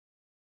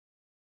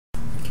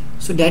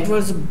So that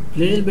was a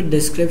little bit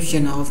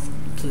description of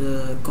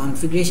the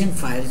configuration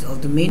files,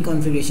 of the main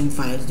configuration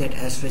files that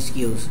Asterisk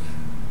use.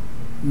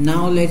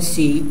 Now let's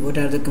see what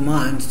are the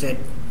commands that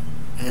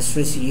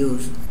Asterisk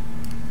use,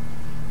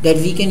 that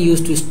we can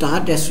use to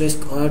start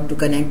Asterisk or to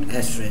connect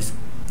Asterisk.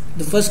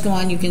 The first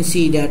command you can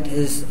see that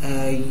is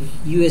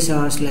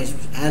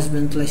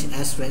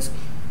usr/asbin/asterisk.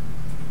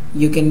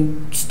 You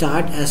can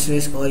start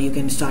Asterisk, or you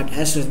can start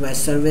Asterisk by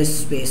service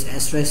space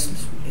asterisk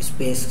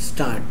space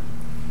start,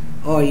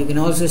 or you can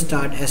also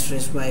start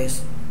Asterisk by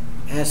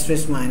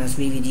asterisk minus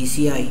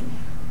vvgci,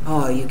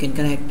 or you can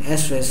connect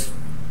Asterisk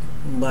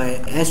by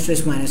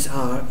asterisk minus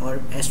r,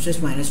 or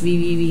asterisk minus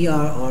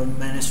vvvr, or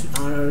minus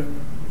r,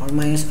 or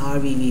minus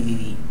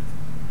rvvv.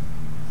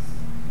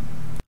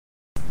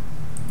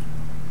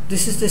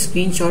 This is the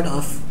screenshot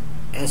of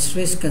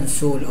Asterisk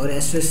console or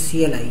Asterisk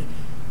CLI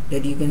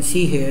that you can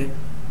see here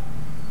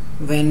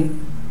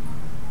when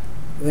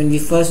we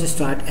first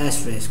start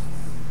Asterisk.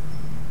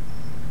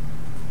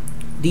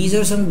 These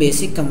are some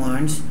basic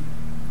commands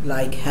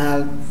like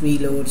help,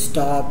 reload,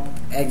 stop,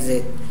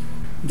 exit.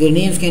 Their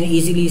names can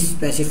easily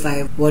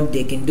specify what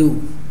they can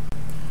do.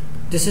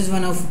 This is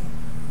one of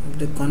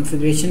the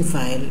configuration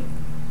file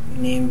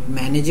named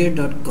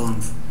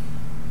manager.conf.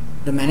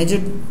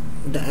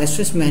 The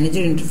Asterisk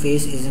manager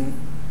interface is an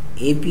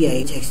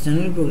API which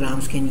external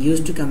programs can use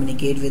to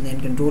communicate with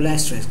and control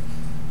Asterisk.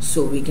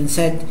 So we can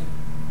set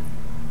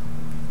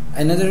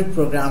another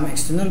program,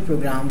 external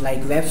program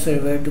like web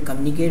server, to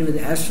communicate with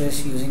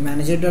Asterisk using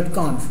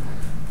manager.conf,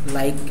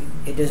 like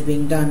it is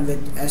being done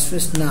with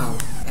Asterisk Now.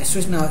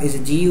 Asterisk Now is a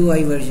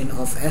GUI version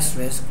of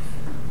Asterisk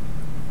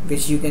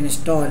which you can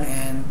install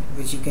and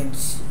which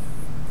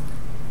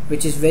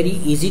is very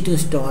easy to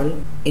install.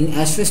 In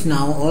Asterisk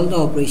Now, all the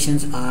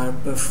operations are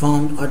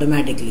performed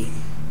automatically.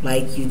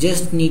 Like you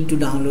just need to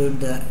download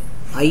the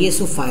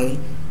ISO file,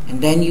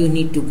 and then you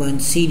need to burn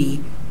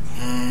CD,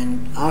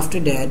 and after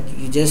that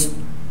you just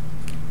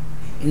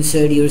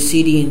insert your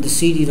CD in the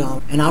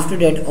CD-ROM, and after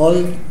that all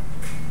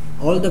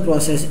the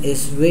process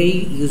is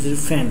very user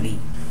friendly.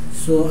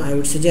 So I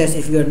would suggest,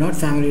 if you are not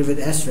familiar with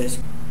Asterisk,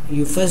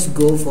 you first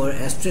go for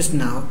Asterisk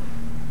Now,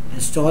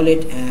 install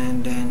it,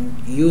 and then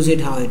use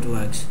it how it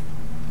works.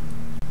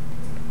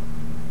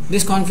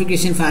 This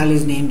configuration file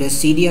is named as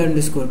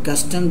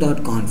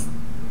cdr_custom.conf.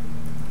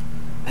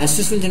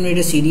 Asterisk will generate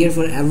a CDR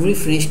for every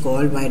finish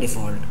call by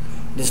default.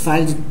 This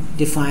file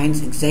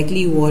defines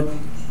exactly what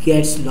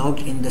gets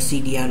logged in the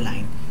CDR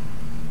line.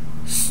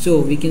 So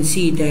we can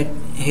see that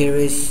here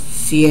is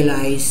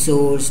CLI,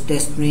 source,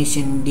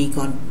 destination,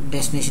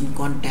 destination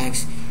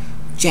contacts,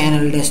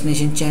 channel,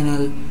 destination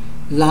channel,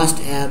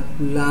 last app,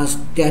 last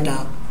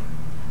data,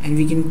 and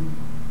we can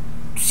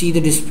see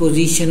the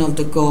disposition of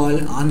the call,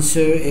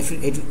 answer if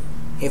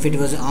it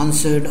was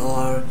answered,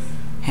 or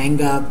hang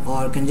up,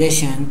 or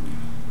congestion,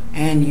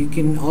 and you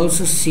can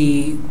also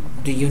see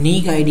the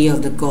unique ID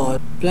of the call,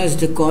 plus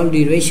the call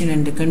duration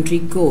and the country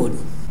code,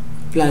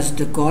 plus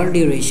the call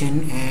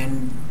duration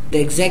and the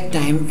exact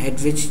time at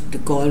which the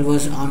call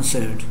was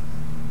answered.